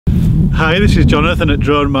Hi, this is Jonathan at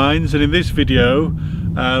Drone Minds, and in this video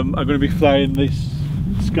I'm going to be flying this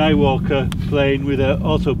Skywalker plane with an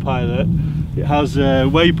autopilot. It has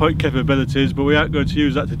waypoint capabilities, but we aren't going to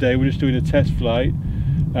use that today. We're just doing a test flight.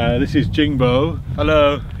 This is Jingbo.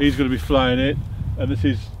 Hello. He's going to be flying it, and this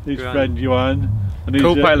is his friend Yuan. And he's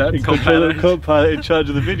co-pilot. Co-pilot in charge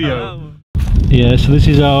of the video. Yeah, so this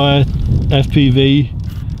is our FPV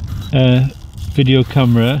video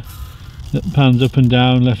camera that pans up and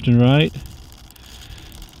down, left and right.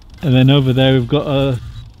 And then over there we've got a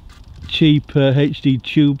cheap HD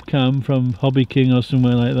tube cam from Hobby King or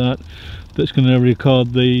somewhere like that, that's going to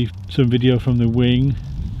record some video from the wing.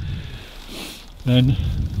 Then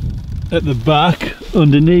at the back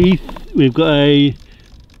underneath we've got a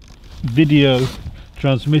video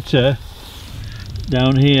transmitter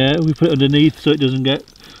down here. We put it underneath so it doesn't get,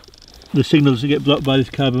 the signal doesn't get blocked by this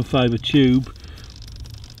carbon fibre tube.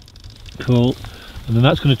 Cool. And then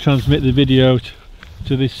that's going to transmit the video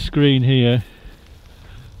to this screen here.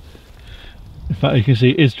 In fact, you can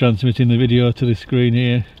see it is transmitting the video to this screen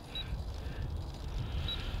here.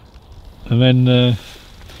 And then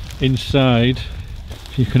inside,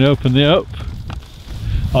 if you can open it up,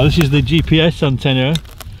 oh, this is the GPS antenna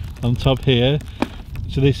on top here.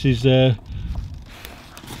 So this is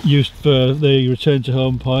used for the return to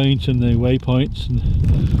home point and the waypoints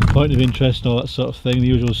and point of interest and all that sort of thing, the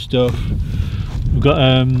usual stuff. We've got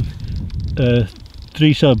a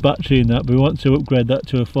 3-cell battery in that, but we want to upgrade that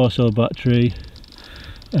to a 4-cell battery.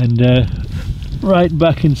 And right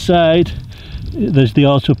back inside there's the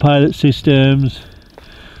autopilot systems,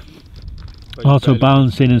 auto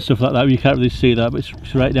balancing and stuff like that. You can't really see that, but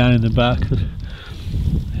it's right down in the back.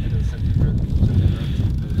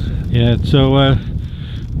 Yeah, so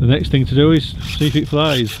the next thing to do is see if it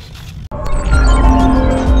flies.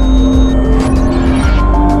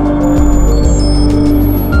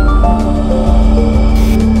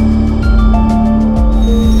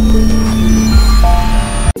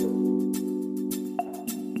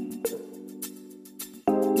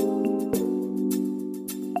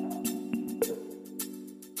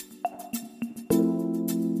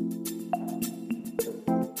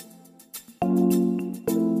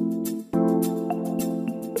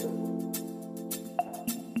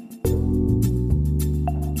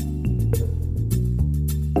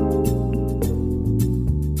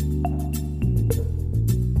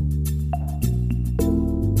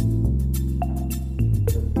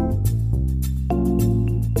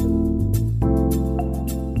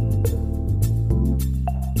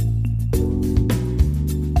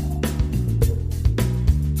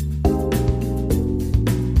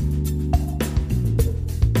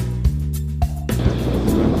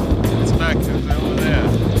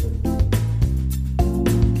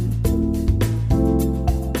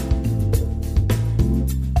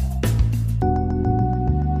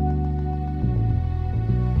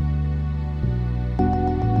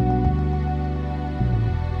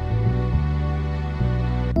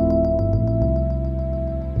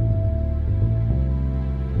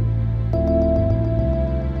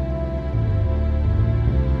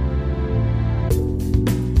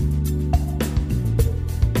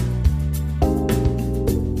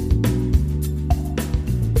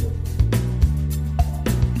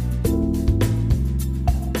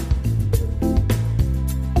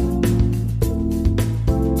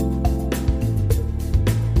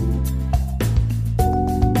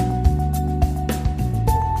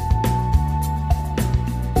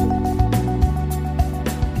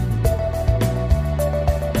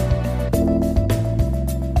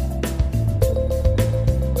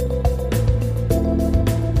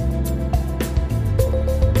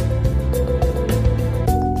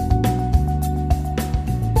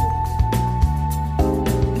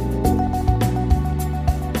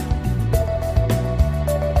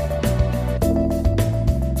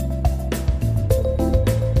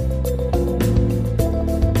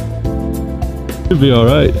 Should be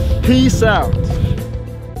alright. Peace out.